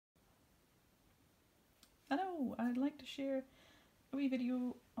Hello, I'd like to share a wee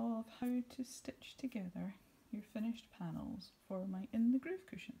video of how to stitch together your finished panels for my In the Groove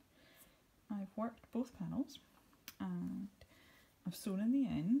cushion. I've worked both panels and I've sewn in the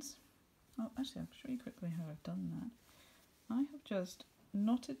ends. Oh, actually I'll show you quickly how I've done that. I have just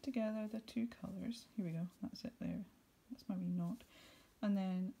knotted together the two colours. Here we go, that's it there. That's my wee knot. And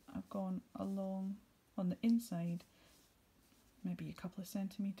then I've gone along on the inside, maybe a couple of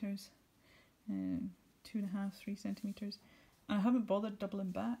centimetres, 2.5, 3 centimetres. And I haven't bothered doubling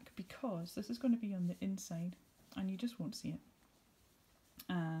back because this is going to be on the inside and you just won't see it.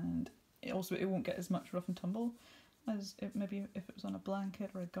 And it won't get as much rough and tumble as maybe if it was on a blanket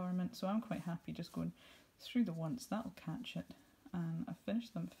or a garment. So I'm quite happy just going through the once, that'll catch it. And I've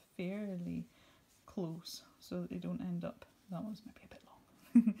finished them fairly close so that they don't end up, that one's maybe a bit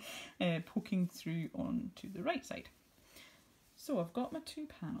long, poking through onto the right side. So I've got my two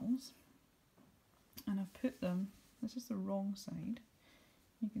panels and I've put them, this is the wrong side.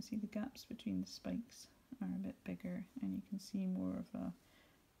 You can see the gaps between the spikes are a bit bigger and you can see more of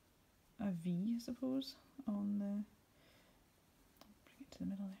a V, I suppose, on the, bring it to the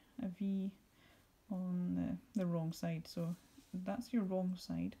middle there, a V on the wrong side. So that's your wrong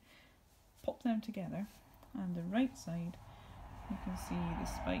side. Pop them together and the right side, you can see the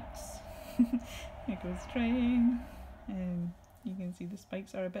spikes. Here goes the train. You can see the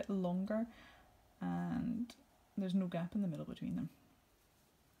spikes are a bit longer and there's no gap in the middle between them.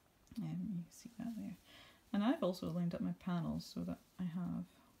 You can see that there. And I've also lined up my panels so that I have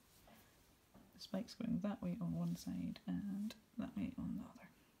the spikes going that way on one side and that way on the other.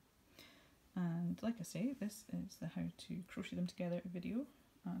 And like I say, this is the how to crochet them together video.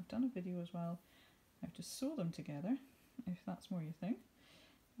 I've done a video as well how to sew them together, if that's more your thing.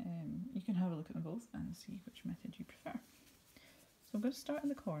 You can have a look at them both and see which method you prefer. So I'm going to start in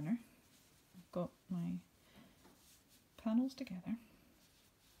the corner. I've got my panels together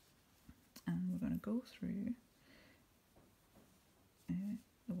and we're going to go through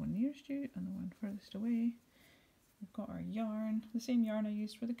the one nearest you and the one furthest away. We've got our yarn, the same yarn I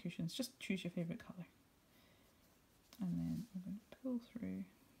used for the cushions, just choose your favourite colour. And then we're going to pull through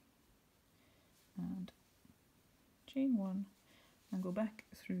and chain one and go back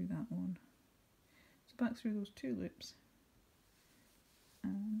through that one. So back through those two loops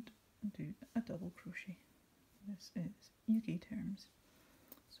and do a double crochet. This is UK terms,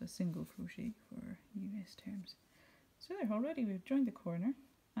 so a single crochet for US terms. So there, already we've joined the corner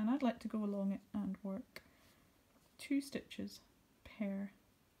and I'd like to go along it and work 2 stitches per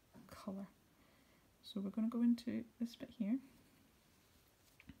colour. So we're going to go into this bit here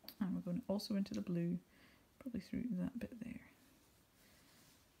and we're going also into the blue, probably through that bit there.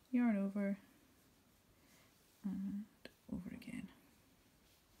 Yarn over and over again.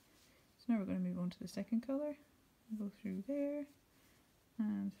 So now we're going to move on to the second colour. We'll go through there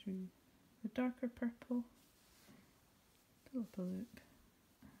and through the darker purple, pull up a loop,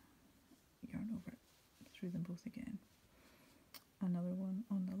 yarn over through them both again. Another one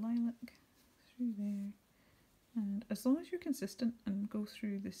on the lilac, through there, and as long as you're consistent and go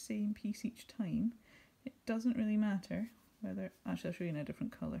through the same piece each time, it doesn't really matter whether, actually I'll show you in a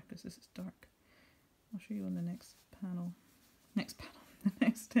different colour because this is dark. I'll show you on the next panel,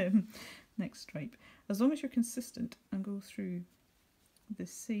 the next stripe. As long as you're consistent and go through the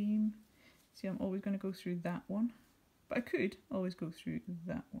same, see I'm always going to go through that one, but I could always go through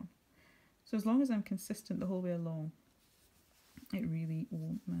that one. So as long as I'm consistent the whole way along, it really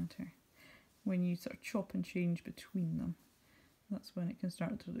won't matter. When you sort of chop and change between them, that's when it can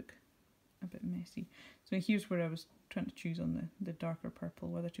start to look a bit messy. So here's where I was trying to choose on the darker purple,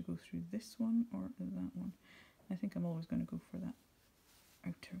 whether to go through this one or that one. I think I'm always going to go for that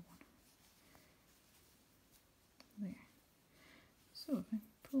outer one. There. So if I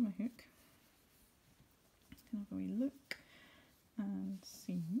pull my hook, I can have a wee look and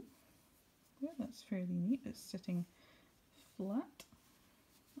see. Yeah, that's fairly neat. It's sitting flat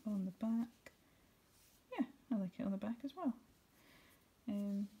on the back. Yeah, I like it on the back as well.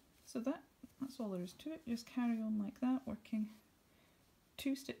 So that's all there is to it. Just carry on like that, working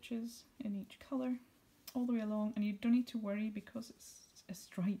 2 stitches in each colour all the way along, and you don't need to worry because it's a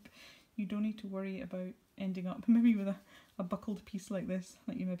stripe. You don't need to worry about ending up maybe with a buckled piece like this,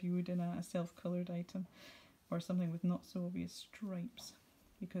 like you maybe would in a self-coloured item or something with not so obvious stripes.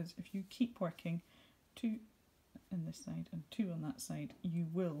 Because if you keep working 2 on this side and 2 on that side, they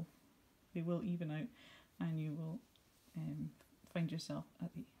will even out and you will find yourself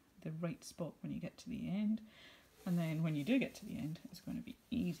at the right spot when you get to the end. And then when you do get to the end, it's going to be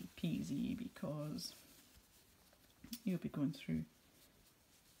easy peasy because you'll be going through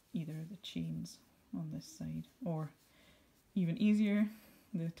either the chains on this side, or even easier,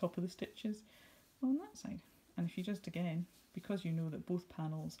 the top of the stitches on that side. And if you just, again, because you know that both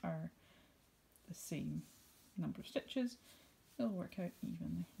panels are the same number of stitches, it'll work out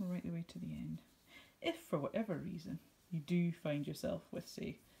evenly right the way to the end. If for whatever reason you do find yourself with,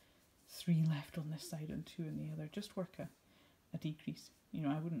 say, 3 left on this side and 2 on the other, just work a decrease. You know,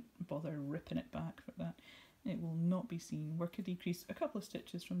 I wouldn't bother ripping it back for that. It will not be seen. Work a decrease a couple of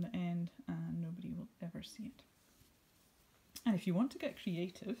stitches from the end and nobody will ever see it. And if you want to get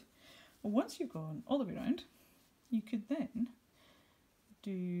creative, once you've gone all the way around, you could then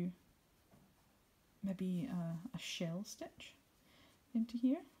do maybe a shell stitch into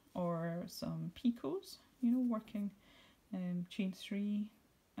here, or some picots, you know, working chain 3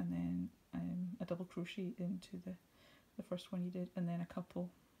 and then a double crochet into the first one you did, and then a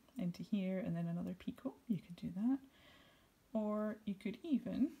couple into here and then another picot. You could do that, or you could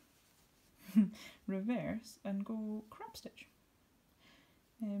even reverse and go crab stitch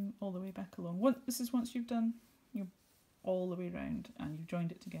all the way back along. This is once you've done all the way around and you've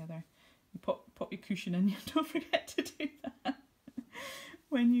joined it together. You pop your cushion in. Don't forget to do that.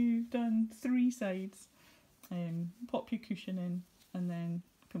 When you've done 3 sides, pop your cushion in and then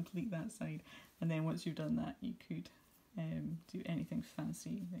complete that side. And then once you've done that, you could do anything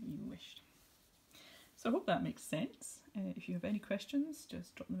fancy that you wished. So I hope that makes sense. If you have any questions,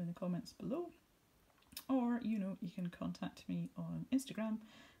 just drop them in the comments below. Or, you know, you can contact me on Instagram,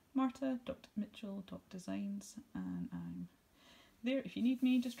 marta.mitchell.designs, and I'm there. If you need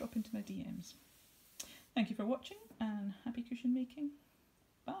me, just drop into my DMs. Thank you for watching and happy cushion making.